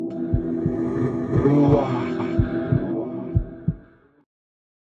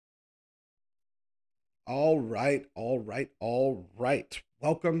All right.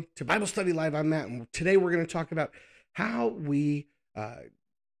 Welcome to Bible Study Live. I'm Matt, and today we're going to talk about how we uh,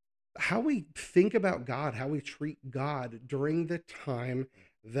 how we think about God, how we treat God during the time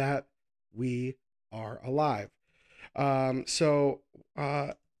that we are alive. So,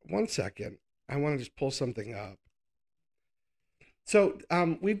 one second, I want to just pull something up. So,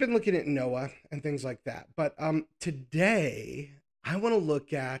 we've been looking at Noah and things like that, but today I want to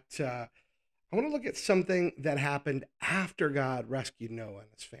look at something that happened after God rescued Noah and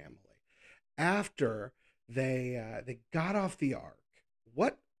his family. After they got off the ark,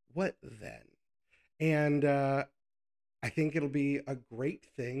 what what then? And I think it'll be a great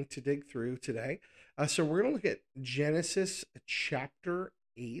thing to dig through today. So we're going to look at Genesis chapter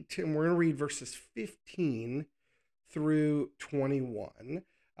 8, and we're going to read verses 15 through 21.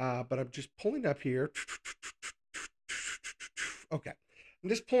 But I'm just pulling up here. Okay. I'm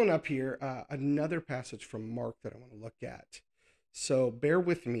just pulling up here another passage from Mark that I want to look at. So bear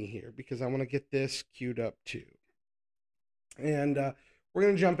with me here because I want to get this queued up too. And we're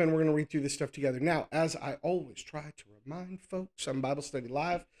going to jump in. We're going to read through this stuff together. Now, as I always try to remind folks on Bible Study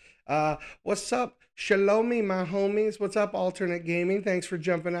Live, what's up, Shalomi, my homies? What's up, Alternate Gaming? Thanks for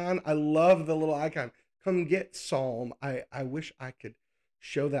jumping on. I love the little icon. Come get Psalm. I wish I could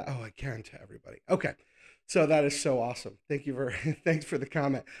show that. Oh, I can to everybody. Okay. So that is so awesome. Thank you for thanks for the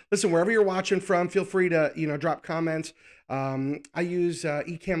comment. Listen, wherever you're watching from, feel free to drop comments. I use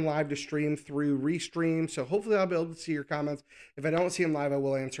Ecamm Live to stream through Restream, so hopefully I'll be able to see your comments. If I don't see them live, I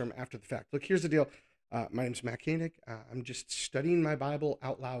will answer them after the fact. Look, here's the deal. My name's Matt Koenig. I'm just studying my Bible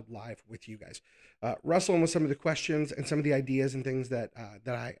out loud live with you guys, wrestling with some of the questions and some of the ideas and things that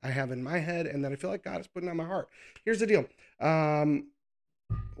I have in my head and that I feel like God is putting on my heart. Here's the deal.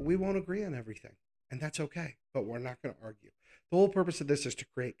 We won't agree on everything, and that's okay, but we're not going to argue. The whole purpose of this is to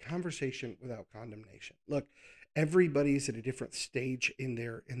create conversation without condemnation. Look, everybody's at a different stage in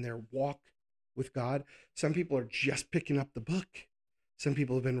their walk with God. Some people are just picking up the book. Some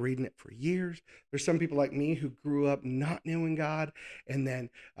people have been reading it for years. There's some people like me who grew up not knowing God and then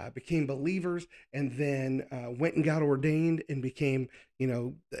became believers and then went and got ordained and became,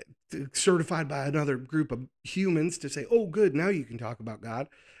 certified by another group of humans to say, oh, good, now you can talk about God.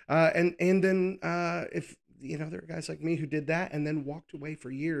 And then if, there are guys like me who did that and then walked away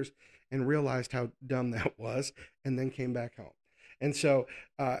for years and realized how dumb that was and then came back home. And so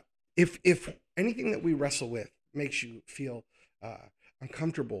if anything that we wrestle with makes you feel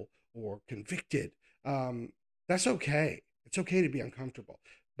uncomfortable or convicted, that's okay. It's okay to be uncomfortable.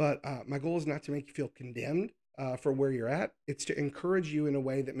 But my goal is not to make you feel condemned for where you're at. It's to encourage you in a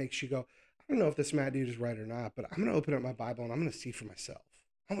way that makes you go, I don't know if this Matt dude is right or not, but I'm going to open up my Bible and I'm going to see for myself.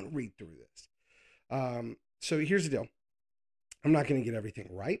 I want to read through this. So here's the deal. I'm not going to get everything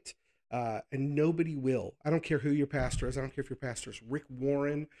right. And nobody will. I don't care who your pastor is. I don't care if your pastor is Rick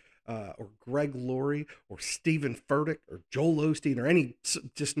Warren or Greg Laurie or Stephen Furtick or Joel Osteen or any,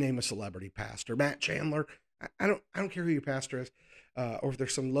 just name a celebrity pastor, Matt Chandler. I don't care who your pastor is, or if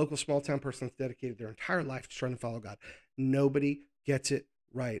there's some local small town person that's dedicated their entire life to trying to follow God. Nobody gets it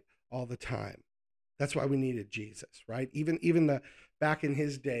right all the time. That's why we needed Jesus, right? Even the back in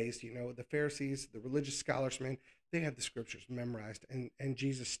his days, the Pharisees, the religious scholars, man, they had the scriptures memorized, and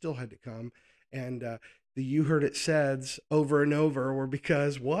Jesus still had to come. And the "you heard it said's" over and over were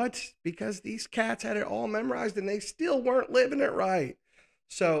because what? Because these cats had it all memorized and they still weren't living it right.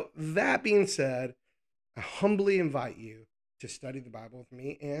 So that being said, I humbly invite you to study the Bible with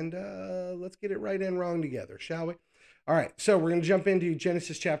me, and let's get it right and wrong together, shall we? All right, so we're going to jump into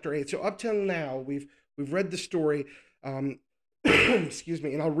Genesis chapter 8. So up till now, we've read the story. Excuse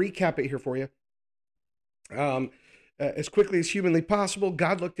me, and I'll recap it here for you. As quickly as humanly possible,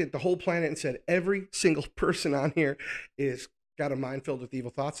 God looked at the whole planet and said, every single person on here is got a mind filled with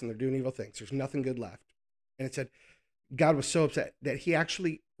evil thoughts and they're doing evil things. There's nothing good left. And it said, God was so upset that he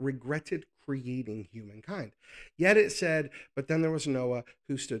actually regretted creating humankind. Yet it said, but then there was Noah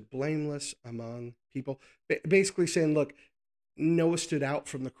who stood blameless among people. Basically saying, look, Noah stood out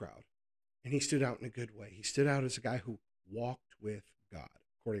from the crowd and he stood out in a good way. He stood out as a guy who walked with God,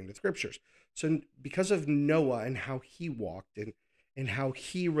 according to the scriptures. So because of Noah and how he walked and how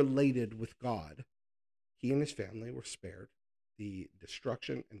he related with God, he and his family were spared the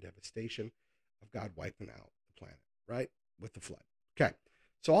destruction and devastation of God wiping out the planet, right? With the flood. Okay.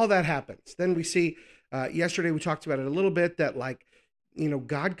 So all that happens. Then we see, yesterday we talked about it a little bit, that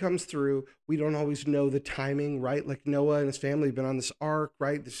God comes through. We don't always know the timing, right? Like Noah and his family have been on this ark,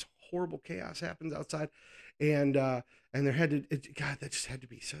 right? This horrible chaos happens outside. And there had to, God, that just had to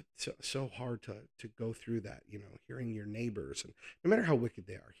be so hard to go through that, hearing your neighbors, and no matter how wicked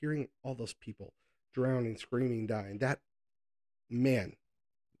they are, hearing all those people drowning, screaming, dying. That, man,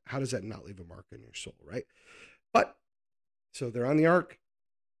 how does that not leave a mark on your soul, right? But so they're on the ark,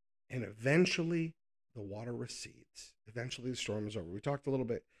 and eventually the water recedes. Eventually the storm is over. We talked a little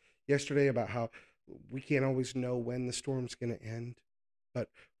bit yesterday about how we can't always know when the storm's going to end, but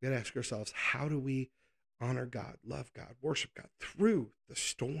we got to ask ourselves, how do we honor God, love God, worship God through the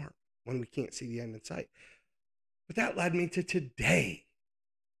storm when we can't see the end in sight? But that led me to today.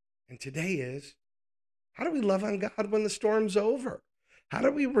 And today is, how do we love on God when the storm's over? How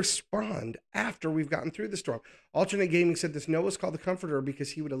do we respond after we've gotten through the storm? Alternate Gaming said this: Noah was called the comforter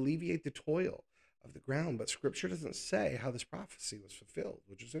because he would alleviate the toil of the ground, but scripture doesn't say how this prophecy was fulfilled,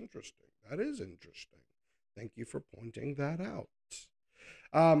 which is interesting. That is interesting. Thank you for pointing that out.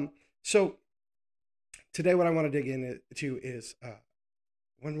 So today what I want to dig into is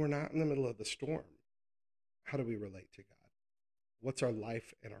when we're not in the middle of the storm, how do we relate to God? What's our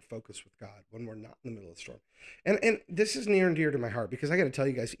life and our focus with God when we're not in the middle of the storm? And this is near and dear to my heart, because I got to tell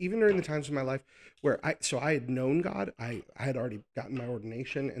you guys, even during the times of my life where I had known God, I had already gotten my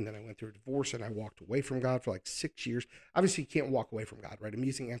ordination, and then I went through a divorce, and I walked away from God for like 6 years. Obviously, you can't walk away from God, right? I'm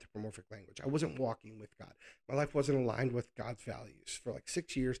using anthropomorphic language. I wasn't walking with God. My life wasn't aligned with God's values. For like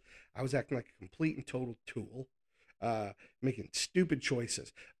 6 years, I was acting like a complete and total tool, making stupid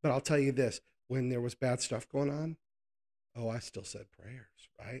choices. But I'll tell you this, when there was bad stuff going on, oh, I still said prayers,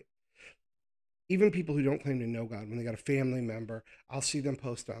 right? Even people who don't claim to know God, when they got a family member, I'll see them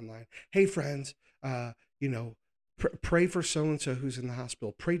post online, hey, friends, you know, pray for so-and-so who's in the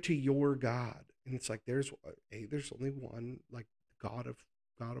hospital. Pray to your God. And it's like, there's only one, like God of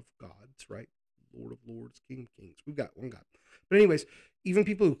gods, right? Lord of lords, King of kings. We've got one God. But anyways, even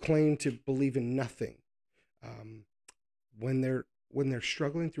people who claim to believe in nothing, when they're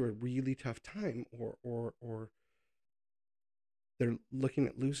struggling through a really tough time, or they're looking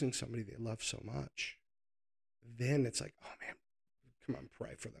at losing somebody they love so much, then it's like, oh man, come on,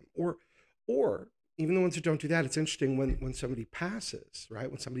 pray for them. Or even the ones who don't do that, it's interesting when somebody passes,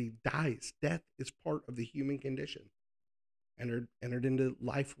 right? When somebody dies, death is part of the human condition, entered into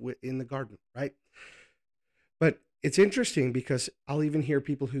life in the garden, right? But it's interesting because I'll even hear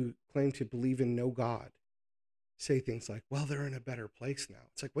people who claim to believe in no God say things like, well, they're in a better place now.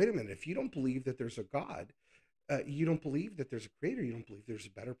 It's like, wait a minute, if you don't believe that there's a God, you don't believe that there's a creator, you don't believe there's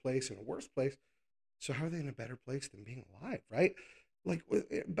a better place and a worse place, so how are they in a better place than being alive, right? Like,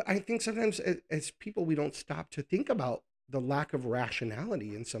 but I think sometimes as people, we don't stop to think about the lack of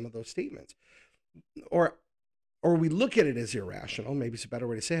rationality in some of those statements, or we look at it as irrational. Maybe it's a better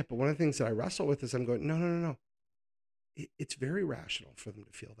way to say it, but one of the things that I wrestle with is I'm going, no. It's very rational for them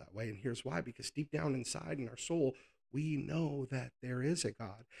to feel that way, and here's why: because deep down inside in our soul, we know that there is a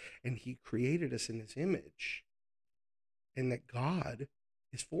God, and He created us in His image, and that God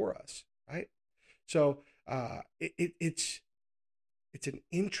is for us, right? So it's an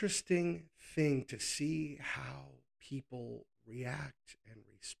interesting thing to see how people react and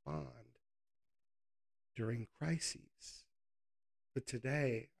respond during crises. But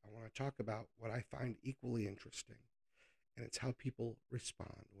today, I want to talk about what I find equally interesting, and it's how people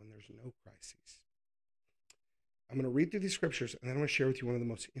respond when there's no crises. I'm going to read through these scriptures, and then I'm going to share with you one of the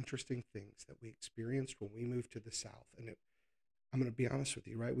most interesting things that we experienced when we moved to the South. And I'm going to be honest with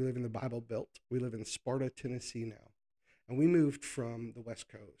you, right? We live in the Bible Belt. We live in Sparta, Tennessee now. And we moved from the West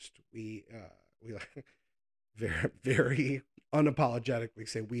Coast. We very, very unapologetically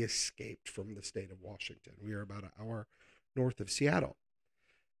say we escaped from the state of Washington. We are about an hour north of Seattle.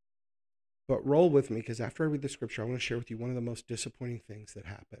 But roll with me, because after I read the scripture, I want to share with you one of the most disappointing things that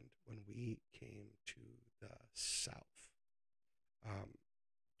happened when we came to the South,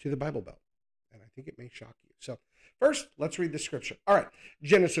 to the Bible Belt. And I think it may shock you. So first, let's read the scripture. All right,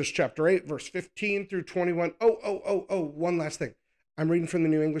 Genesis chapter 8, verse 15 through 21. One last thing. I'm reading from the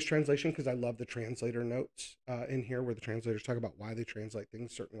New English Translation because I love the translator notes in here, where the translators talk about why they translate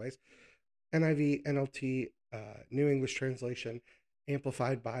things certain ways. NIV, NLT, New English Translation,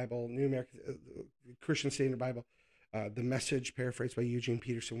 Amplified Bible, New American Christian Standard Bible, the Message, paraphrased by Eugene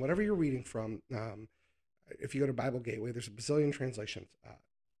Peterson. Whatever you're reading from, if you go to Bible Gateway, there's a bazillion translations.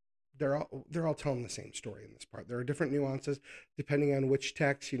 They're all telling the same story in this part. There are different nuances depending on which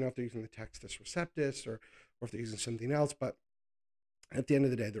text, if they're using the Textus Receptus or if they're using something else. But at the end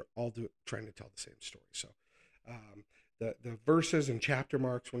of the day, they're all trying to tell the same story. So the verses and chapter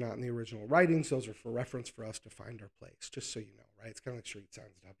marks were not in the original writings. Those are for reference for us to find our place, just so you know, right? It's kind of like street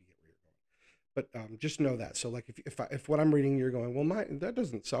signs to help you get where you're going. But just know that. So like if what I'm reading, you're going, well, that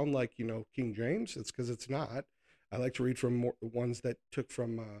doesn't sound like, King James. It's because it's not. I like to read from ones that took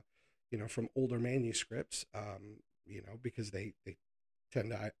from, from older manuscripts, because they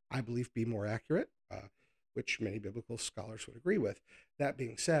tend to, I believe, be more accurate, which many biblical scholars would agree with. That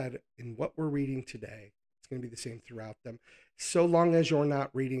being said, in what we're reading today, it's going to be the same throughout them, so long as you're not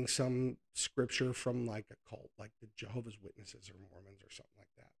reading some scripture from like a cult, like the Jehovah's Witnesses or Mormons or something like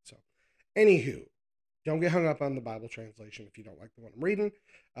that. So, anywho, don't get hung up on the Bible translation if you don't like the one I'm reading.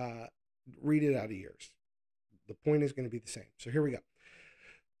 Uh, Read it out of yours. The point is going to be the same. So here we go.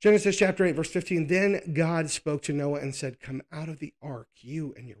 Genesis chapter 8, verse 15. Then God spoke to Noah and said, come out of the ark,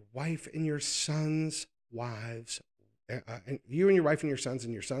 you and your wife and your sons' wives, and you and your wife and your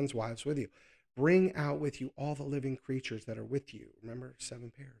sons' wives with you. Bring out with you all the living creatures that are with you. Remember,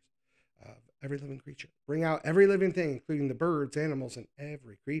 7 pairs of every living creature. Bring out every living thing, including the birds, animals, and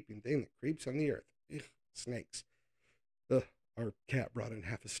every creeping thing that creeps on the earth. Ugh, snakes. Ugh, our cat brought in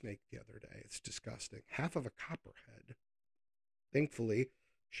half a snake the other day. It's disgusting. Half of a copperhead. Thankfully,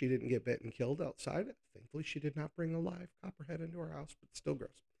 she didn't get bit and killed outside. Thankfully, she did not bring a live copperhead into our house, but still gross.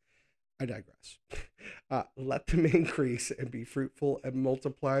 I digress. Let them increase and be fruitful and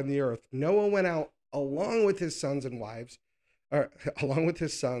multiply in the earth. Noah went out along with his sons and wives, or along with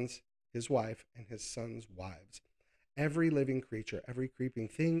his sons, his wife, and his sons' wives. Every living creature, every creeping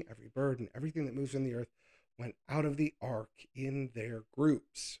thing, every bird, and everything that moves in the earth went out of the ark in their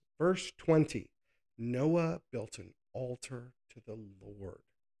groups. Verse 20, Noah built an altar to the Lord.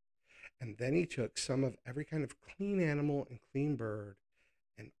 And then he took some of every kind of clean animal and clean bird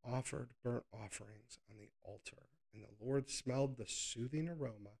and offered burnt offerings on the altar. And the Lord smelled the soothing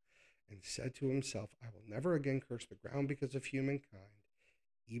aroma and said to himself, I will never again curse the ground because of humankind,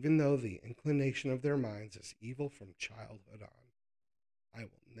 even though the inclination of their minds is evil from childhood on. I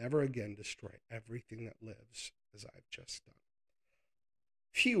will never again destroy everything that lives as I've just done.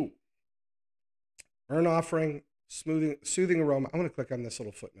 Phew. Burnt offering, soothing aroma. I'm going to click on this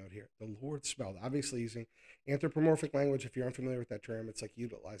little footnote here. The Lord smelled, obviously using anthropomorphic language. If you're unfamiliar with that term, it's like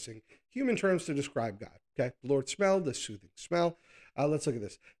utilizing human terms to describe God. Okay, the Lord smelled, the soothing smell. Let's look at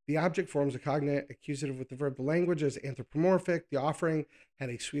this. The object forms a cognate accusative with the verb. The language is anthropomorphic. The offering had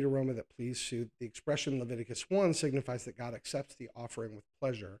a sweet aroma that pleased, soothed. The expression Leviticus 1 signifies that God accepts the offering with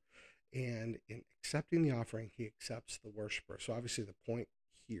pleasure. And in accepting the offering, he accepts the worshiper. So obviously the point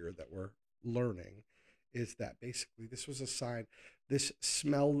here that we're learning is that basically this was a sign. This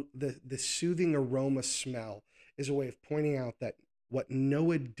smell, the soothing aroma smell, is a way of pointing out that what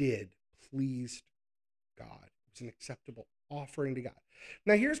Noah did pleased God. It was an acceptable offering to God.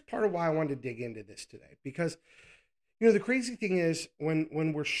 Now, here's part of why I wanted to dig into this today, because the crazy thing is when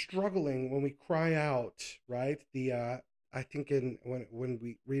we're struggling, when we cry out, right? I think when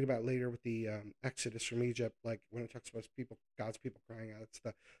we read about later with the Exodus from Egypt, like when it talks about God's people crying out, it's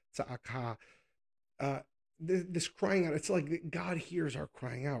the tza'akah. This crying out, it's like God hears our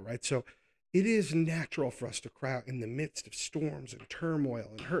crying out, right? So it is natural for us to cry out in the midst of storms and turmoil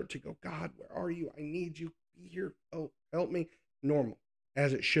and hurt, to go, God, where are you? I need you. Be here. Oh, help me. Normal,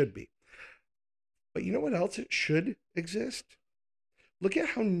 as it should be. But you know what else it should exist? Look at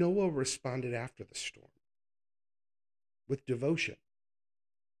how Noah responded after the storm, with devotion,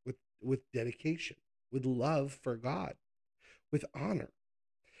 with dedication, with love for God, with honor.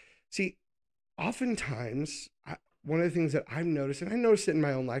 See, oftentimes, one of the things that I've noticed, and I noticed it in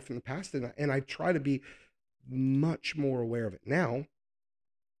my own life in the past, and I try to be much more aware of it now,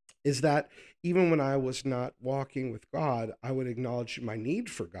 is that even when I was not walking with God, I would acknowledge my need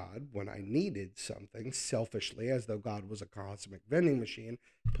for God when I needed something selfishly, as though God was a cosmic vending machine.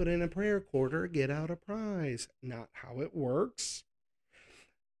 Put in a prayer quarter, get out a prize. Not how it works.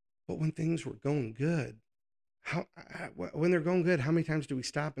 But when things were going good, when they're going good, how many times do we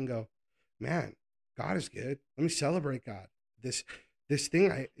stop and go, man, God is good. Let me celebrate God. This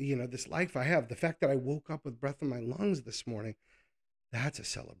thing this life I have, the fact that I woke up with breath in my lungs this morning, that's a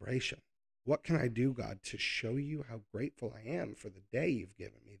celebration. What can I do, God, to show you how grateful I am for the day you've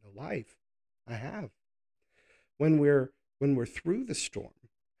given me, the life I have? When we're through the storm,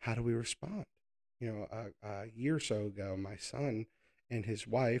 how do we respond? A year or so ago, my son and his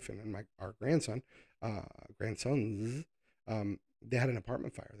wife, and then our grandsons, they had an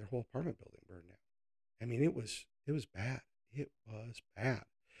apartment fire. Their whole apartment building burned down. I mean, it was bad. It was bad,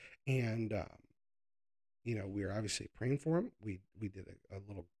 and we were obviously praying for him. We did a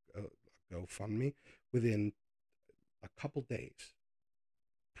little GoFundMe. Within a couple days,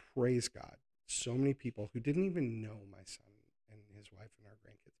 praise God, so many people who didn't even know my son and his wife and our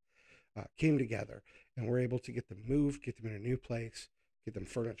grandkids came together and were able to get them moved, get them in a new place, get them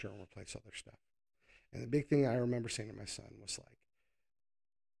furniture, and replace all their stuff. And the big thing I remember saying to my son was like,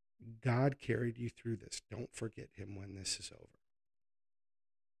 God carried you through this. Don't forget him when this is over.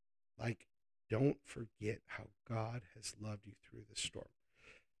 Like, don't forget how God has loved you through this storm.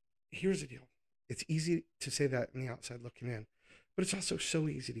 here's the deal. It's easy to say that on the outside looking in, but it's also so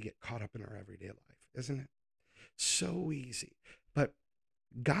easy to get caught up in our everyday life, isn't it? So easy. But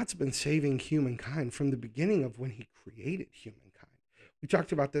God's been saving humankind from the beginning of when he created humankind. We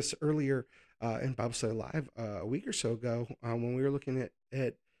talked about this earlier in Bible Study Live a week or so ago when we were looking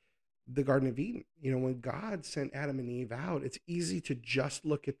at the Garden of Eden. You know, when God sent Adam and Eve out, it's easy to just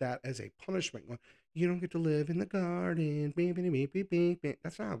look at that as a punishment. Going, you don't get to live in the garden. Beep, beep, beep, beep, beep, beep.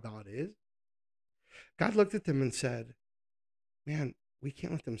 That's not how God is. God looked at them and said, man, we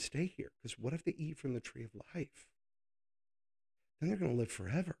can't let them stay here because what if they eat from the tree of life? Then they're going to live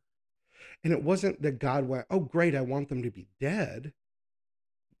forever. And it wasn't that God went, oh, great, I want them to be dead.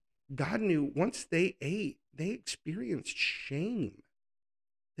 God knew once they ate, they experienced shame.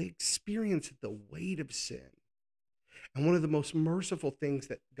 They experienced the weight of sin. And one of the most merciful things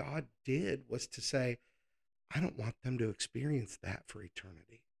that God did was to say, I don't want them to experience that for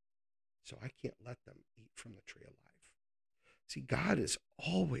eternity. So I can't let them eat from the tree of life. See, God is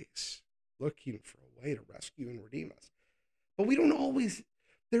always looking for a way to rescue and redeem us. But we don't always,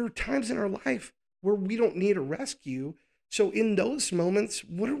 there are times in our life where we don't need a rescue. So in those moments,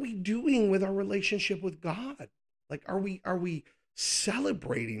 what are we doing with our relationship with God? Like, are we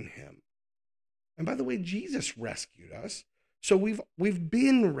celebrating him? And by the way, Jesus rescued us. So we've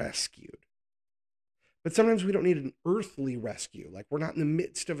been rescued. But sometimes we don't need an earthly rescue. Like we're not in the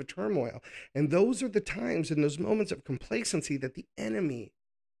midst of a turmoil. And those are the times and those moments of complacency that the enemy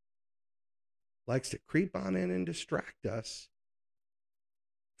likes to creep on in and distract us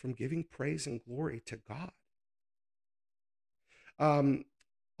from giving praise and glory to God.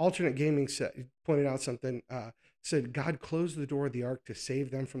 Alternate Gaming pointed out something, said God closed the door of the ark to save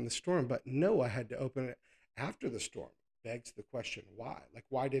them from the storm, but Noah had to open it after the storm. Begs the question, why? Like,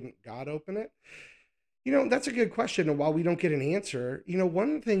 why didn't God open it? You know, that's a good question. And while we don't get an answer, you know,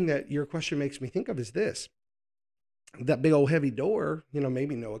 one thing that your question makes me think of is this. That big old heavy door, you know,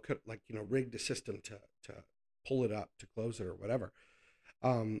 maybe Noah could rigged a system to pull it up, to close it or whatever.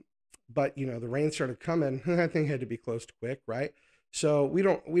 But you know, the rain started coming. That thing had to be closed quick, right? So we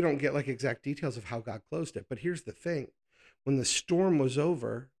don't get like exact details of how God closed it. But here's the thing: when the storm was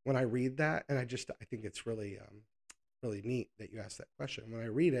over, when I read that, and I think it's really really neat that you asked that question. When I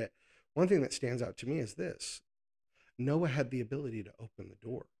read it, one thing that stands out to me is this: Noah had the ability to open the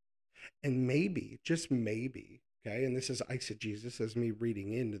door, and maybe, just maybe, okay. And this is eisegesis, as me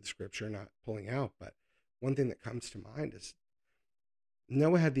reading into the scripture, not pulling out. But one thing that comes to mind is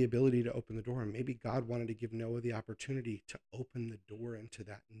Noah had the ability to open the door, and maybe God wanted to give Noah the opportunity to open the door into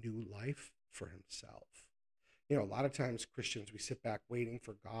that new life for himself. You know, a lot of times Christians, we sit back waiting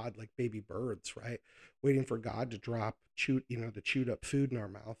for God like baby birds, right? Waiting for God to drop the chewed up food in our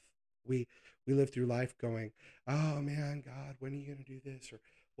mouth. We live through life going, oh man, God, when are you going to do this? Or,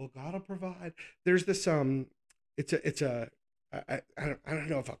 well, God will provide. There's this, I don't know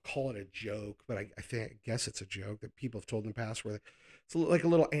if I'll call it a joke, but I guess it's a joke that people have told in the past where it's like a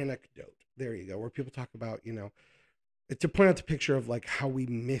little anecdote. There you go, where people talk about, you know, to point out the picture of like how we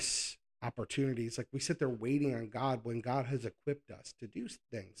miss opportunities. Like we sit there waiting on God when God has equipped us to do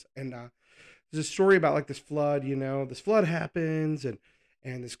things. And there's a story about like this flood. You know, this flood happens, and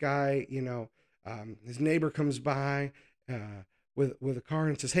this guy, you know, his neighbor comes by with a car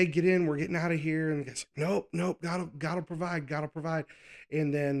and says, "Hey, get in. We're getting out of here." And the guy's like, "Nope. God'll provide. God'll provide."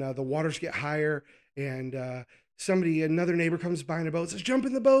 And then the waters get higher, and another neighbor comes by in a boat, says, "Jump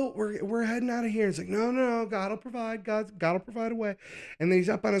in the boat. We're heading out of here." And it's like, "No. God'll provide. God'll provide a way." And then he's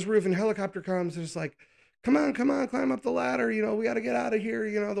up on his roof, and a helicopter comes, and it's like, "Come on, climb up the ladder. You know, we got to get out of here.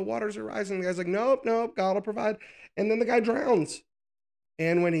 You know, the waters are rising." The guy's like, "Nope. God'll provide." And then the guy drowns.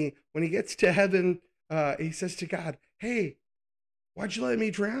 And when he gets to heaven, he says to God, "Hey, why'd you let me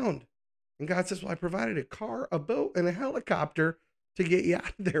drown?" And God says, "Well, I provided a car, a boat, and a helicopter to get you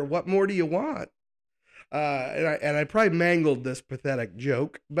out of there. What more do you want?" And I probably mangled this pathetic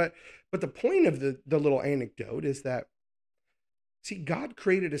joke, but the point of the little anecdote is that, see, God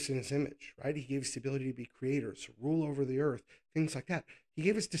created us in his image, right? He gave us the ability to be creators, rule over the earth, things like that. He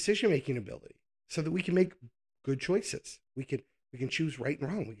gave us decision-making ability so that we can make good choices. We can choose right and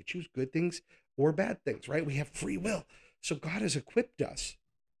wrong. We can choose good things or bad things, right? We have free will. So God has equipped us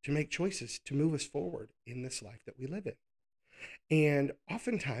to make choices to move us forward in this life that we live in. And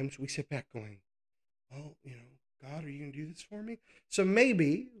oftentimes we sit back going, "Oh, you know, God, are you going to do this for me?" So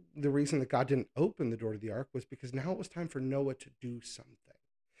maybe the reason that God didn't open the door to the ark was because now it was time for Noah to do something,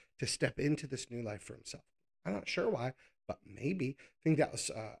 to step into this new life for himself. I'm not sure why, but maybe. I think that was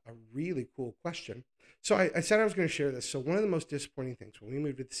a really cool question. So I said I was going to share this. So one of the most disappointing things when we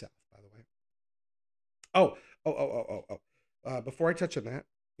moved to the South, by the way. Oh. Before I touch on that,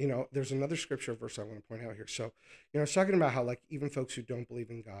 there's another scripture verse I want to point out here. So, it's talking about how like even folks who don't believe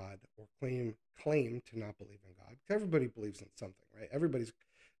in God or claim to not believe in God, 'cause everybody believes in something, right?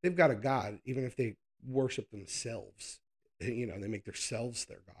 They've got a God, even if they worship themselves. They make themselves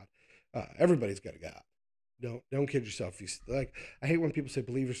their God. Everybody's got a God. Don't kid yourself. Like, I hate when people say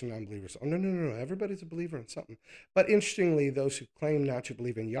believers and non-believers. Oh, no, no, no, no. Everybody's a believer in something. But interestingly, those who claim not to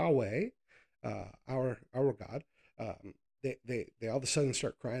believe in Yahweh, our God, they all of a sudden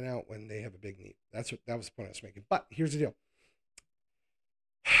start crying out when they have a big need. That was the point I was making. But here's the deal.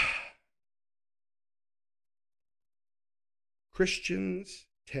 Christians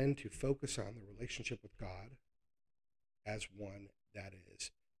tend to focus on the relationship with God as one that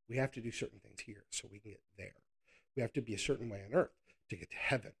is, we have to do certain things here so we can get there. We have to be a certain way on earth to get to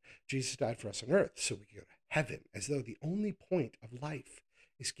heaven. Jesus died for us on earth so we can go to heaven, as though the only point of life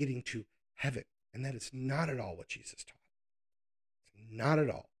is getting to heaven. And that is not at all what Jesus taught. It's not at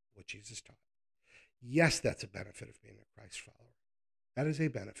all what Jesus taught. Yes, that's a benefit of being a Christ follower. That is a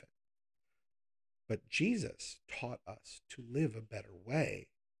benefit. But Jesus taught us to live a better way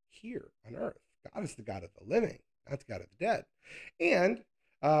here on earth. God is the God of the living, not the God of the dead. And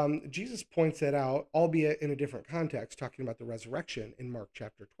Jesus points that out, albeit in a different context, talking about the resurrection in Mark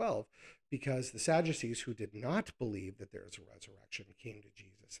chapter 12, because the Sadducees, who did not believe that there is a resurrection, came to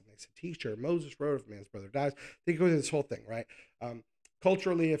Jesus and they said, "Teacher, Moses wrote if a man's brother dies." They go through this whole thing, right?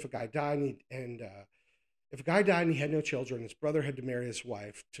 Culturally, if a guy died if a guy died and he had no children, his brother had to marry his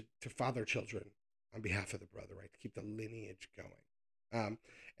wife to father children on behalf of the brother, right, to keep the lineage going.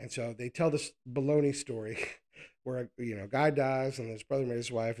 And so they tell this baloney story where a guy dies and his brother marries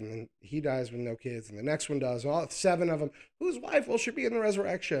his wife, and then he dies with no kids, and the next one does, all 7 of them. Whose wife will she be in the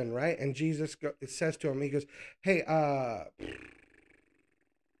resurrection, right? And Jesus says to him, he goes, "Hey, aren't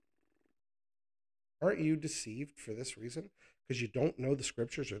you deceived for this reason? Because you don't know the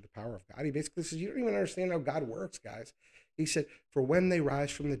scriptures or the power of God." He basically says, you don't even understand how God works, guys. He said, "For when they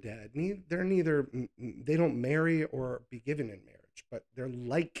rise from the dead, they don't marry or be given in marriage, but they're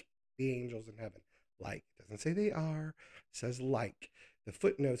like the angels in heaven." Like, it doesn't say they are, it says like. The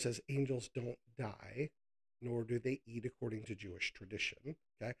footnote says angels don't die, nor do they eat according to Jewish tradition.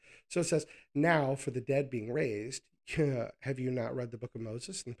 Okay. So it says, "Now for the dead being raised, have you not read the book of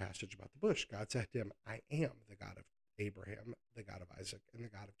Moses and the passage about the bush? God said to him, I am the God of Abraham, the God of Isaac, and the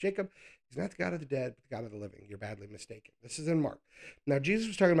God of Jacob. He's not the God of the dead, but the God of the living. You're badly mistaken." This is in Mark. Now, Jesus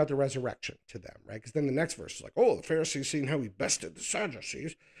was talking about the resurrection to them, right? Because then the next verse is like, "Oh, the Pharisees seen how he bested the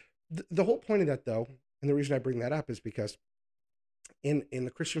Sadducees." The whole point of that, though, and the reason I bring that up is because in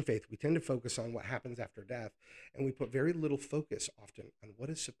the Christian faith, we tend to focus on what happens after death, and we put very little focus often on what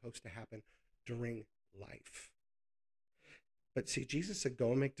is supposed to happen during life. But see, Jesus said,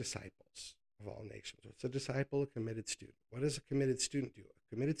 "Go and make disciples of all nations." What's a disciple? A committed student. What does a committed student do? A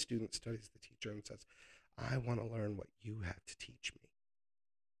committed student studies the teacher and says, "I want to learn what you have to teach me."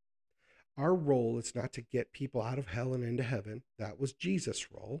 Our role is not to get people out of hell and into heaven. That was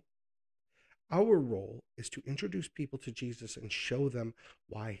Jesus' role. Our role is to introduce people to Jesus and show them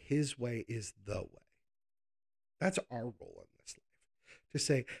why his way is the way. That's our role in this life. To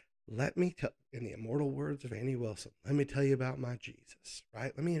say, let me tell, in the immortal words of Annie Wilson, let me tell you about my Jesus,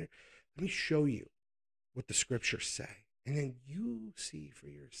 right? Let me show you what the scriptures say, and then you see for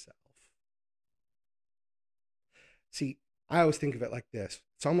yourself. See, I always think of it like this.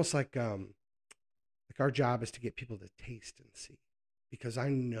 It's almost like our job is to get people to taste and see, because I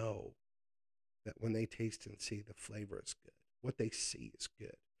know that when they taste and see, the flavor is good. What they see is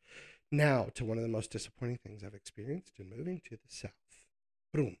good. Now, to one of the most disappointing things I've experienced in moving to the South.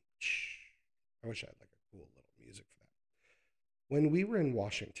 Boom. I wish I had like a cool little music for that. When we were in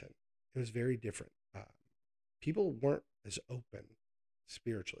Washington, it was very different. People weren't as open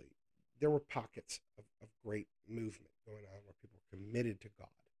spiritually. There were pockets of great movement going on where people were committed to God.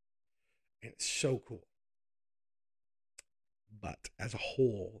 And it's so cool. But as a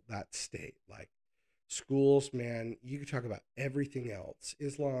whole, that state, like schools, man, you could talk about everything else,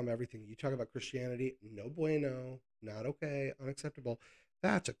 Islam, everything. You talk about Christianity, no bueno, not okay, unacceptable.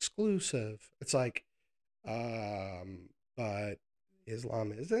 That's exclusive. It's like, but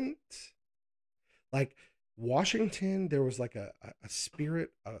Islam isn't. Like Washington, there was like a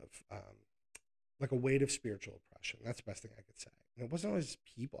spirit of, like a weight of spiritual oppression. That's the best thing I could say. And it wasn't always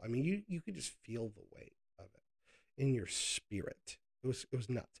people. I mean, you could just feel the weight of it in your spirit. It was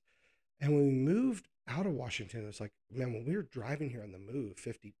nuts. And when we moved out of Washington, it was like, man, when we were driving here on the move,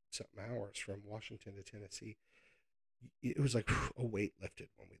 50 something hours from Washington to Tennessee, it was like a weight lifted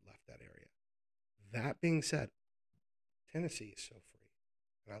when we left that area. That being said, Tennessee is so free,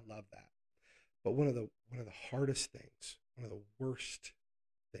 and I love that. But one of the hardest things, one of the worst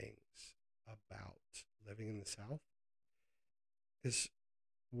things about living in the South is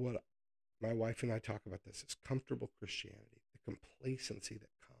what my wife and I talk about this is comfortable Christianity, the complacency that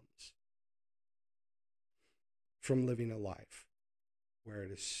comes from living a life where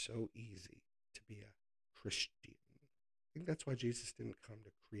it is so easy to be a Christian. I think that's why Jesus didn't come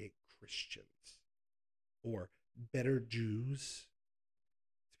to create Christians or better Jews.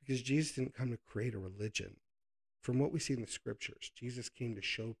 It's because Jesus didn't come to create a religion. From what we see in the scriptures, Jesus came to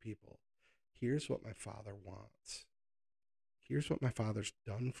show people, here's what my Father wants. Here's what my Father's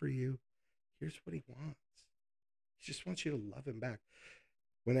done for you. Here's what he wants. He just wants you to love him back.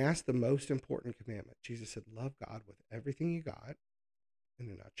 When asked the most important commandment, Jesus said, love God with everything you got, in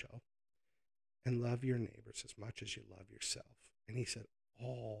a nutshell, and love your neighbors as much as you love yourself. And he said,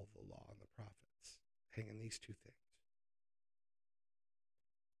 all the law and the prophets hang in these two things.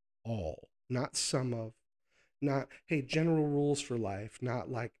 All, not some of, not, hey, general rules for life, not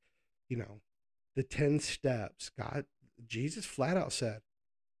like, the 10 steps. Jesus flat out said,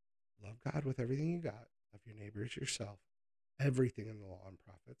 love God with everything you got, love your neighbor as yourself. Everything in the law and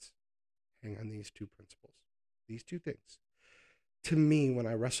prophets hang on these two principles, these two things. To me, when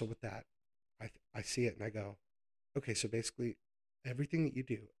I wrestle with that, I see it and I go, okay, so basically everything that you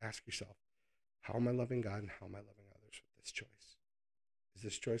do, ask yourself, how am I loving God and how am I loving others with this choice? Is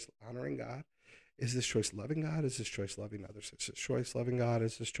this choice honoring God? Is this choice loving God? Is this choice loving others? Is this choice loving God?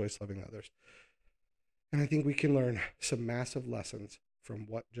 Is this choice loving others? And I think we can learn some massive lessons from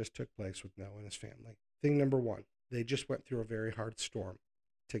what just took place with Noah and his family. Thing number one, they just went through a very hard storm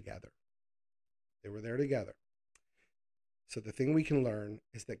together. They were there together. So the thing we can learn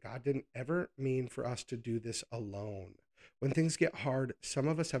is that God didn't ever mean for us to do this alone. When things get hard, some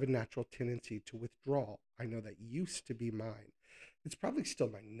of us have a natural tendency to withdraw. I know that used to be mine. It's probably still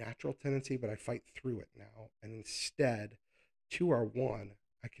my natural tendency, but I fight through it now. And instead, two are one,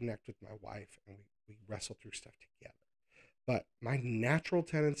 I connect with my wife and we wrestle through stuff together. But my natural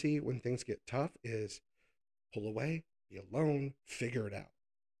tendency when things get tough is pull away, be alone, figure it out.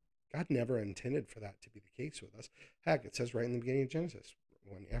 God never intended for that to be the case with us. Heck, it says right in the beginning of Genesis,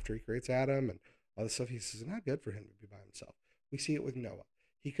 when after he creates Adam and all this stuff, he says it's not good for him to be by himself. We see it with Noah.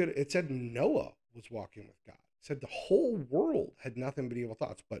 It said Noah was walking with God. It said the whole world had nothing but evil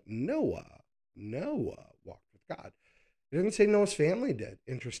thoughts, but Noah walked with God. It doesn't say Noah's family did,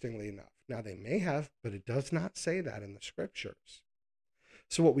 interestingly enough. Now they may have, but it does not say that in the scriptures.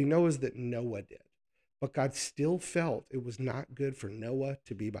 So what we know is that Noah did. But God still felt it was not good for Noah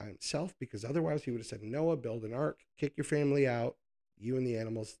to be by himself because otherwise he would have said, Noah, build an ark, kick your family out, you and the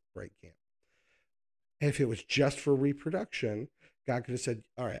animals break camp. And if it was just for reproduction, God could have said,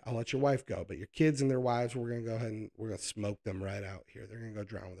 all right, I'll let your wife go, but your kids and their wives, we're going to go ahead and we're going to smoke them right out here. They're going to go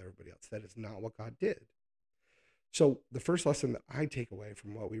drown with everybody else. That is not what God did. So the first lesson that I take away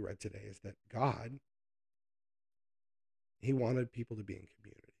from what we read today is that God, he wanted people to be in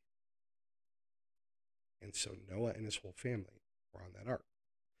community. And so Noah and his whole family were on that ark.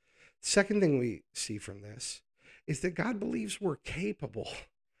 Second thing we see from this is that God believes we're capable.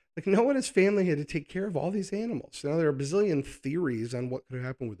 Like Noah and his family had to take care of all these animals. Now, there are a bazillion theories on what could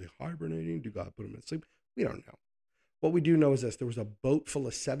happen. Were they hibernating? Did God put them in sleep? We don't know. What we do know is this. There was a boat full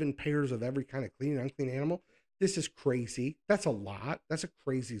of 7 pairs of every kind of clean and unclean animal. This is crazy. That's a lot. That's a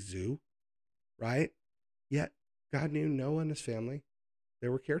crazy zoo, right? Yet, God knew Noah and his family. They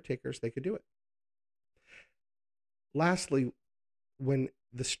were caretakers. They could do it. Lastly, when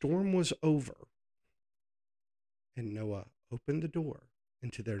the storm was over and Noah opened the door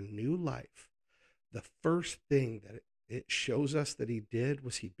into their new life, the first thing that it shows us that he did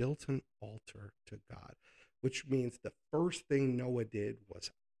was he built an altar to God, which means the first thing Noah did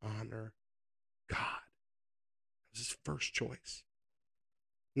was honor God. That was his first choice.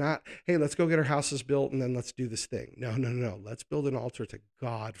 Not, hey, let's go get our houses built and then let's do this thing. No. Let's build an altar to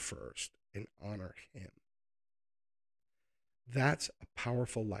God first and honor him. That's a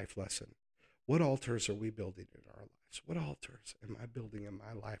powerful life lesson. What altars are we building in our lives? What altars am I building in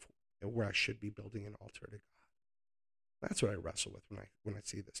my life where I should be building an altar to God? That's what I wrestle with when I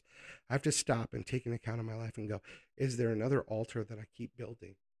see this. I have to stop and take an account of my life and go, is there another altar that I keep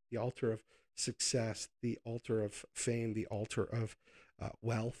building? The altar of success, the altar of fame, the altar of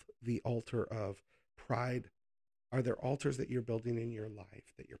wealth, the altar of pride. Are there altars that you're building in your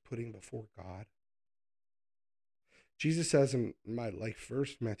life that you're putting before God? Jesus says in my life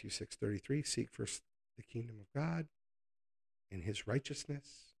verse, Matthew 6:33, seek first the kingdom of God and his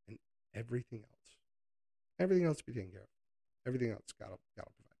righteousness and everything else. Everything else be taken care of. Everything else God will provide.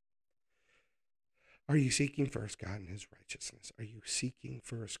 Are you seeking first God and his righteousness? Are you seeking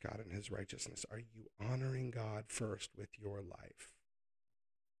first God and his righteousness? Are you honoring God first with your life?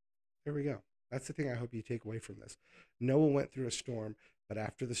 There we go. That's the thing I hope you take away from this. Noah went through a storm, but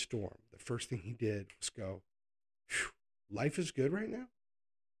after the storm, the first thing he did was go, life is good right now.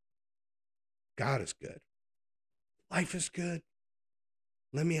 God is good. Life is good.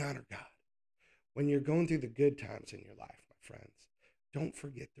 Let me honor God. When you're going through the good times in your life, my friends, don't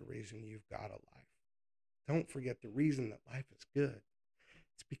forget the reason you've got a life. Don't forget the reason that life is good.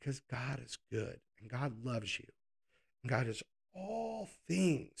 It's because God is good and God loves you. And God is all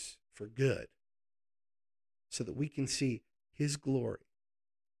things for good so that we can see his glory.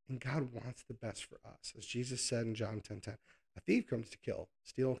 And God wants the best for us. As Jesus said in John 10:10, a thief comes to kill,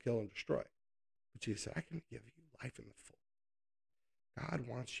 steal, kill, and destroy. But Jesus said, I can give you life in the full. God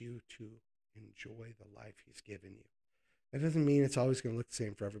wants you to enjoy the life he's given you. That doesn't mean it's always going to look the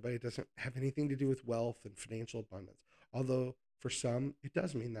same for everybody. It doesn't have anything to do with wealth and financial abundance. Although for some, it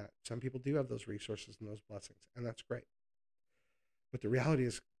does mean that. Some people do have those resources and those blessings, and that's great. But the reality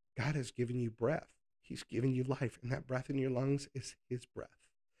is, God has given you breath. He's given you life, and that breath in your lungs is his breath.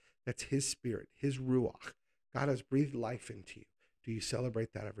 That's his spirit, his ruach. God has breathed life into you. Do you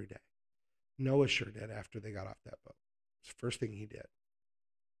celebrate that every day? Noah sure did after they got off that boat. It's the first thing he did.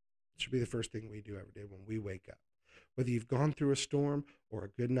 It should be the first thing we do every day when we wake up. Whether you've gone through a storm or a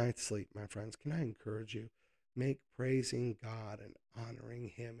good night's sleep, my friends, can I encourage you? Make praising God and honoring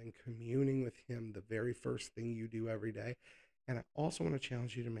him and communing with him the very first thing you do every day. And I also want to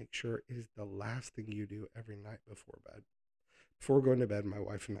challenge you to make sure it is the last thing you do every night before bed. Before going to bed, my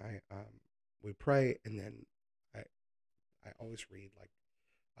wife and I, we pray, and then I, I always read like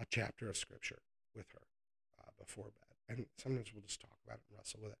a chapter of scripture with her before bed. And sometimes we'll just talk about it and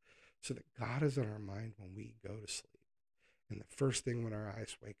wrestle with it so that God is in our mind when we go to sleep. And the first thing when our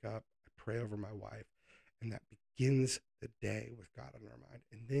eyes wake up, I pray over my wife, and that begins the day with God on our mind.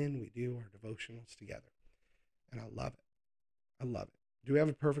 And then we do our devotionals together. And I love it. I love it. Do we have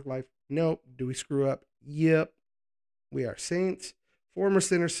a perfect life? Nope. Do we screw up? Yep. We are saints, former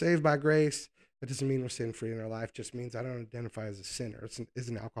sinners saved by grace. That doesn't mean we're sin free in our life. It just means I don't identify as a sinner. It's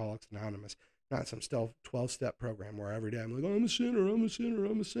an Alcoholics Anonymous, not some 12-step program where every day I'm like, oh, I'm a sinner, I'm a sinner,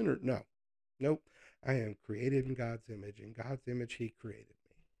 I'm a sinner. No. Nope. I am created in God's image. In God's image, he created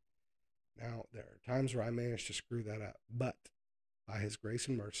me. Now, there are times where I manage to screw that up, but by his grace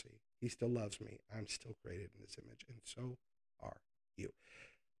and mercy, he still loves me. I'm still created in his image, and so are you.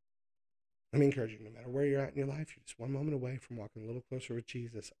 Let me encourage you, no matter where you're at in your life, you're just one moment away from walking a little closer with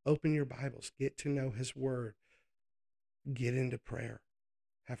Jesus. Open your Bibles, get to know his word, get into prayer,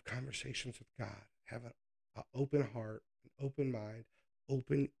 have conversations with God, have an open heart, an open mind,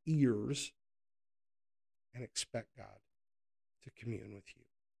 open ears, and expect God to commune with you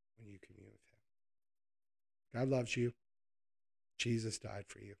when you commune with him. God loves you. Jesus died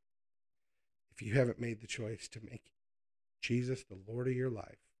for you. If you haven't made the choice to make Jesus the Lord of your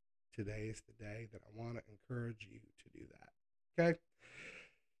life, today is the day that I want to encourage you to do that. Okay?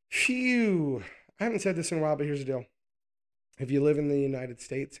 Phew. I haven't said this in a while, but here's the deal. If you live in the United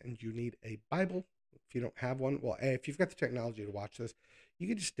States and you need a Bible, if you don't have one, well, if you've got the technology to watch this, you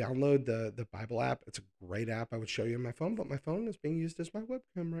can just download the Bible app. It's a great app. I would show you on my phone, but my phone is being used as my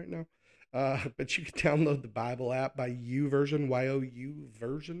webcam right now. But you can download the Bible app by YouVersion, YOU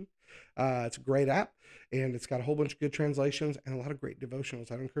version. It's a great app, and it's got a whole bunch of good translations and a lot of great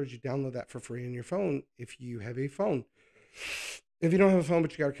devotionals. I'd encourage you to download that for free on your phone if you have a phone. If you don't have a phone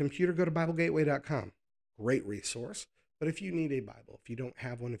but you got a computer, go to BibleGateway.com. Great resource. But if you need a Bible, if you don't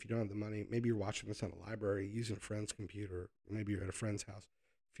have one, if you don't have the money, maybe you're watching this on a library, using a friend's computer, maybe you're at a friend's house.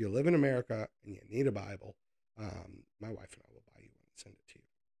 If you live in America and you need a Bible, my wife and I will buy you one and send it to you.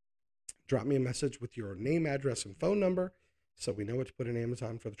 Drop me a message with your name, address, and phone number so we know what to put in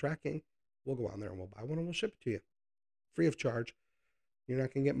Amazon for the tracking. We'll go on there and we'll buy one and we'll ship it to you free of charge. You're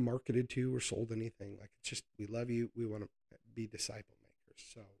not going to get marketed to or sold anything. Like, it's just, we love you. We want to be disciple makers.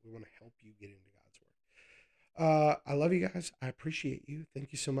 So we want to help you get into God's word. I love you guys. I appreciate you.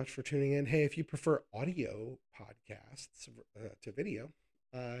 Thank you so much for tuning in. Hey, if you prefer audio podcasts to video,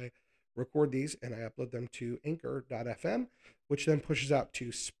 I record these and I upload them to anchor.fm, which then pushes out to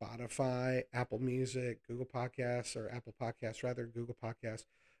Spotify, Apple Music, Google Podcasts, or Apple Podcasts, rather, Google Podcasts,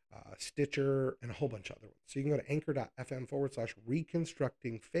 Stitcher, and a whole bunch of other ones. So you can go to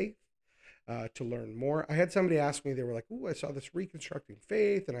anchor.fm/reconstructing faith to learn more. I had somebody ask me, they were like, "Ooh, I saw this reconstructing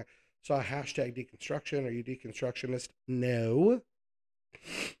faith, and I saw a hashtag deconstruction. Are you deconstructionist?" No.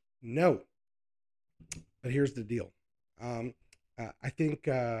 No. But here's the deal. I think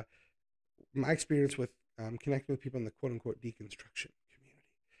my experience with connecting with people in the quote unquote deconstruction community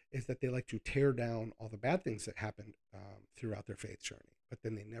is that they like to tear down all the bad things that happened throughout their faith journey, but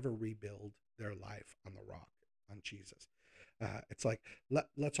then they never rebuild their life on the rock on Jesus. It's like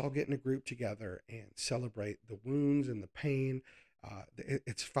let's all get in a group together and celebrate the wounds and the pain.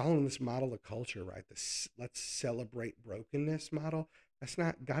 It's following this model of culture, right? This let's celebrate brokenness model. That's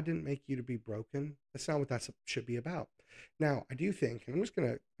not, God didn't make you to be broken. That's not what that should be about. Now, I do think, and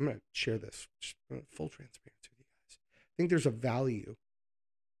I'm gonna share this just full transparency with you guys. I think there's a value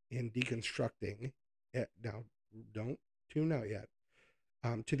in deconstructing it. Now, don't tune out yet.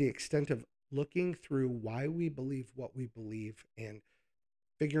 To the extent of looking through why we believe what we believe and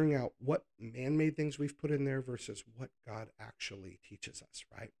figuring out what man-made things we've put in there versus what God actually teaches us,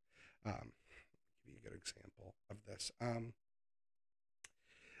 right? Give you a good example of this.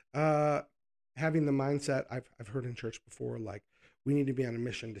 Uh, Having the mindset I've heard in church before, like we need to be on a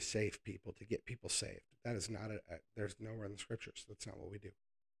mission to save people, to get people saved. That is not there's nowhere in the scriptures. That's not what we do.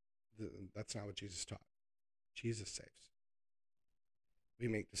 That's not what Jesus taught. Jesus saves. We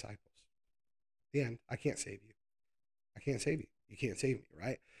make disciples. The end. I can't save you. I can't save you. You can't save me,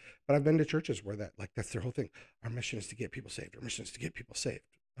 right? But I've been to churches where that's their whole thing. Our mission is to get people saved. Our mission is to get people saved.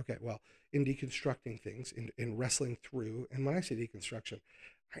 Okay, well, in deconstructing things, in wrestling through, and when I say deconstruction,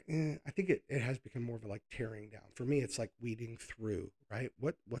 I think it has become more of a like tearing down. For me, it's like weeding through, right?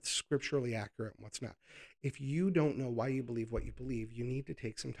 What's scripturally accurate and what's not. If you don't know why you believe what you believe, you need to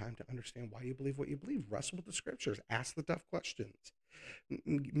take some time to understand why you believe what you believe. Wrestle with the scriptures. Ask the tough questions.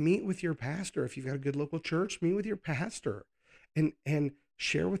 Meet with your pastor. If you've got a good local church, meet with your pastor and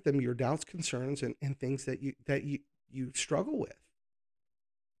share with them your doubts, concerns, and things that you struggle with,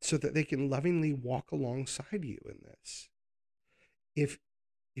 so that they can lovingly walk alongside you in this.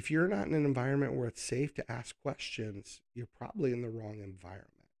 If you're not in an environment where it's safe to ask questions, you're probably in the wrong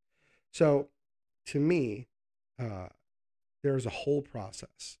environment. So to me, there's a whole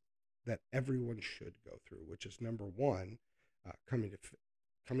process that everyone should go through, which is number one, coming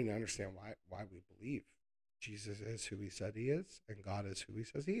to understand why we believe Jesus is who he said he is and God is who he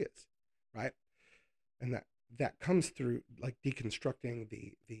says he is, right? And that comes through like deconstructing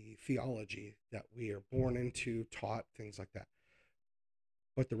the theology that we are born into, taught, things like that.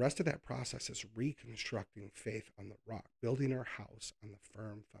 But the rest of that process is reconstructing faith on the rock, building our house on the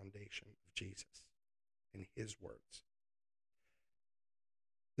firm foundation of Jesus and his words.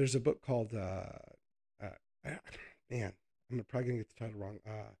 There's a book called man, I'm probably gonna get the title wrong.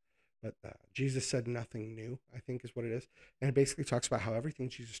 But Jesus Said Nothing New, I think is what it is. And it basically talks about how everything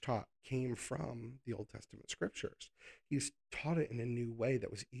Jesus taught came from the Old Testament scriptures. He's taught it in a new way that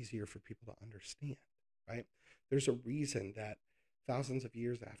was easier for people to understand, right? There's a reason that thousands of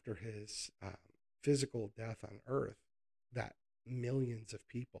years after his physical death on earth, that millions of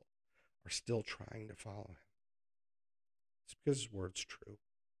people are still trying to follow him. It's because his word's true.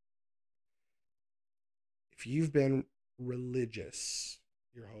 If you've been religious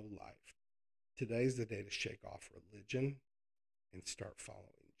your whole life, today's the day to shake off religion and start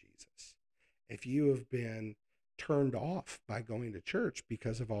following Jesus. If you have been turned off by going to church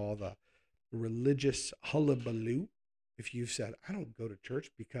because of all the religious hullabaloo, if you've said, I don't go to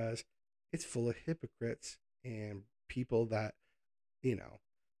church because it's full of hypocrites and people that,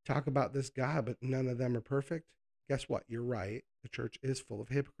 talk about this God, but none of them are perfect, guess what? You're right. The church is full of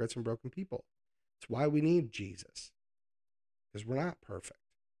hypocrites and broken people. It's why we need Jesus, because we're not perfect,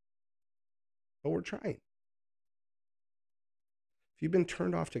 but we're trying. If you've been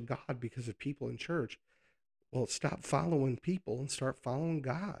turned off to God because of people in church, well, stop following people and start following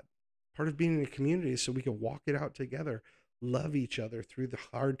God. Part of being in a community is so we can walk it out together, love each other through the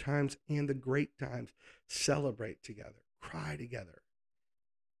hard times and the great times, celebrate together, cry together,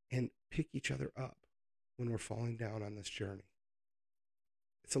 and pick each other up when we're falling down on this journey.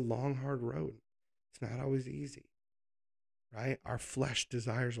 It's a long, hard road. It's not always easy, right? Our flesh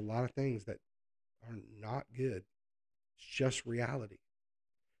desires a lot of things that are not good. It's just reality,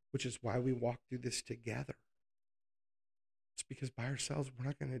 which is why we walk through this together. It's because by ourselves, we're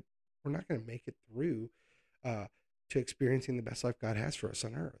not gonna make it through to experiencing the best life God has for us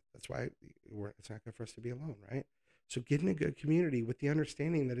on earth. That's why it's not good for us to be alone, right? So get in a good community with the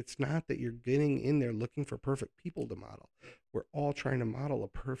understanding that it's not that you're getting in there looking for perfect people to model. We're all trying to model a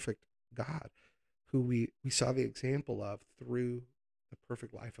perfect God who we saw the example of through the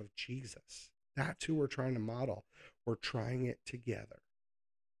perfect life of Jesus. That's who we're trying to model. We're trying it together.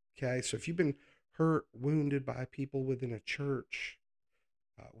 Okay, so if you've been hurt, wounded by people within a church,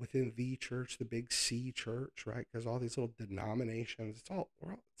 within the church, the big C church, right? Because all these little denominations, it's all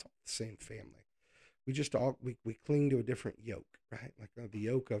the same family. We just we cling to a different yoke, right? Like the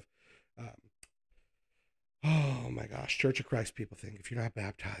yoke of, oh my gosh, Church of Christ people think if you're not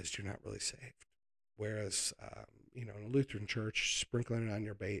baptized, you're not really saved. Whereas in a Lutheran church, sprinkling it on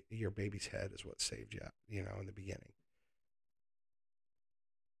your baby's head is what saved you, in the beginning.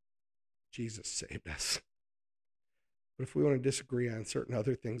 Jesus saved us. But if we want to disagree on certain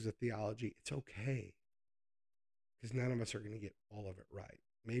other things of theology, it's okay. Because none of us are going to get all of it right.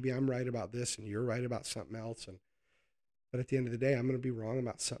 Maybe I'm right about this and you're right about something else. But at the end of the day, I'm going to be wrong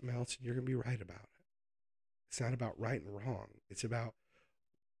about something else and you're going to be right about it. It's not about right and wrong. It's about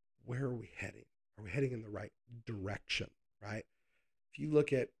where are we heading? Are we heading in the right direction, right? If you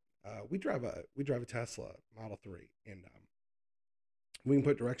look at, we drive a Tesla Model 3, and we can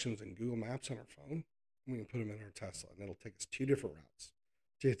put directions in Google Maps on our phone. And we can put them in our Tesla, and it'll take us 2 different routes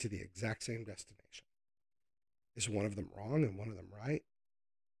to get to the exact same destination. Is one of them wrong and one of them right?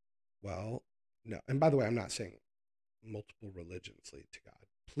 Well, no. And by the way, I'm not saying multiple religions lead to God.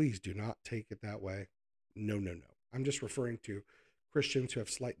 Please do not take it that way. No, no, no. I'm just referring to Christians who have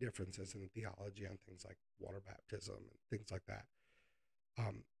slight differences in theology on things like water baptism and things like that.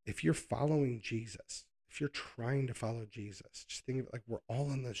 If you're following Jesus, if you're trying to follow Jesus, just think of it like we're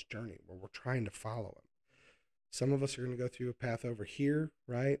all on this journey where we're trying to follow him. Some of us are going to go through a path over here,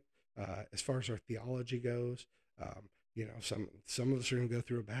 right? As far as our theology goes, some of us are going to go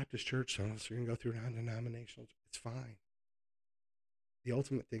through a Baptist church. Some of us are going to go through non-denominational. It's fine. The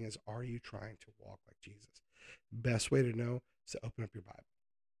ultimate thing is, are you trying to walk like Jesus? Best way to know is to open up your Bible.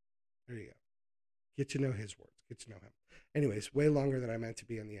 There you go. Get to know his words. Get to know him. Anyways, way longer than I meant to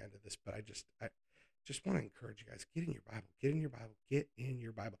be on the end of this, but I just want to encourage you guys, get in your Bible. Get in your Bible. Get in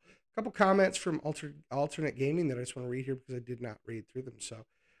your Bible. A couple comments from Alternate Gaming that I just want to read here because I did not read through them. So,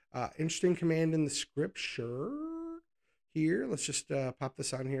 interesting command in the scripture here. Let's just pop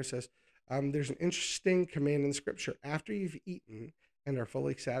this on here. It says, there's an interesting command in the scripture. After you've eaten and are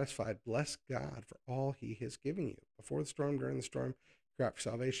fully satisfied, bless God for all he has given you. Before the storm, during the storm, cry out for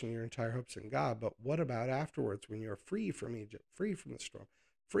salvation, your entire hopes in God. But what about afterwards when you're free from Egypt, free from the storm,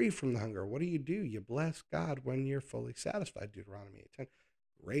 free from the hunger? What do? You bless God when you're fully satisfied. Deuteronomy 8:10.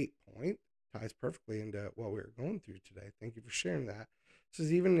 Great point. Ties perfectly into what we're going through today. Thank you for sharing that. It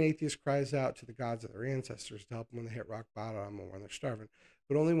says, even an atheist cries out to the gods of their ancestors to help them when they hit rock bottom or when they're starving.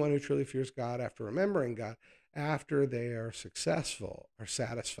 But only one who truly fears God after remembering God, after they are successful, are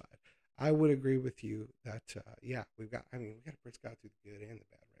satisfied. I would agree with you that, we got to praise God through the good and the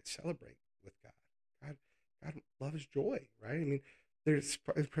bad, right? Celebrate with God. God loves joy, right? I mean, there's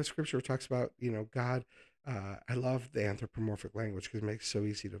scripture talks about, God. I love the anthropomorphic language because it makes it so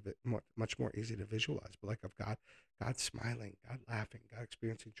easy to much more easy to visualize. But like of God smiling, God laughing, God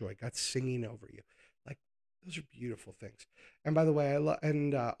experiencing joy, God singing over you, like those are beautiful things. And by the way,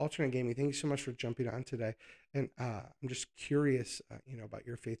 Alternate Gaming, thank you so much for jumping on today. And I'm just curious, about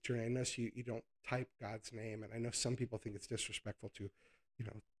your faith journey. I know you don't type God's name, and I know some people think it's disrespectful to,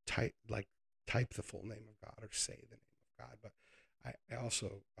 type the full name of God or say the name of God. But I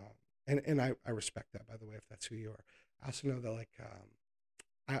also and I respect that, by the way, if that's who you are. I also know that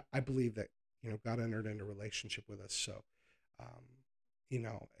I believe that God entered into a relationship with us. So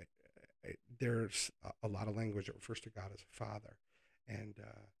there's a lot of language that refers to God as a father, and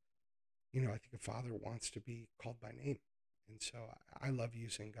I think a father wants to be called by name, and so I love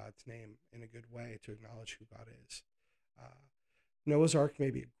using God's name in a good way to acknowledge who God is. Noah's Ark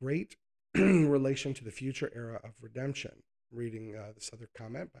may be a great relation to the future era of redemption. Reading this other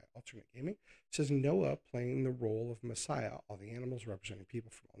comment by Alternate Gaming, it says Noah playing the role of Messiah, all the animals representing people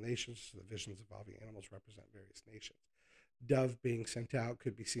from all nations, so the visions involving animals represent various nations. Dove being sent out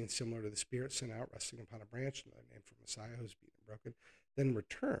could be seen similar to the spirit sent out, resting upon a branch, another name for Messiah who's beaten and broken, then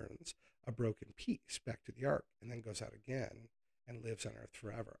returns a broken piece back to the ark, and then goes out again and lives on earth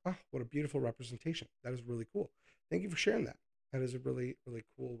forever. Oh, what a beautiful representation. That is really cool. Thank you for sharing that. That is a really, really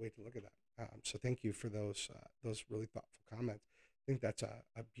cool way to look at that. So thank you for those really thoughtful comments. I think that's a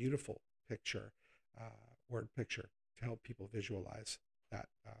beautiful picture, word picture, to help people visualize that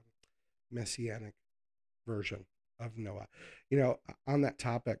messianic version of Noah. On that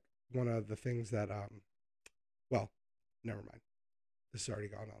topic, one of the things that, never mind. This has already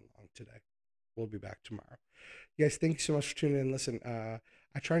gone on long today. We'll be back tomorrow. You guys, thank you so much for tuning in. Listen,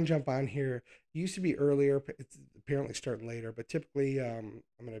 I try and jump on here. It used to be earlier. It's apparently starting later, but typically I'm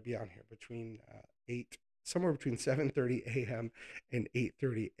going to be on here between somewhere between 7:30 a.m. and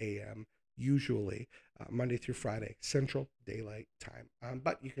 8:30 a.m. usually, Monday through Friday, Central Daylight Time.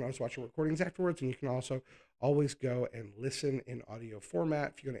 But you can always watch the recordings afterwards, and you can also always go and listen in audio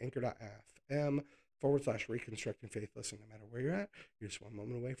format. If you go to anchor.fm/reconstructing faith, listen, no matter where you're at, you're just one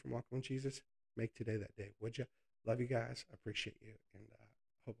moment away from walking with Jesus. Make today that day, would you? Love you guys. Appreciate you. And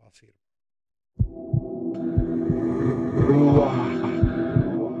hope I'll see you tomorrow.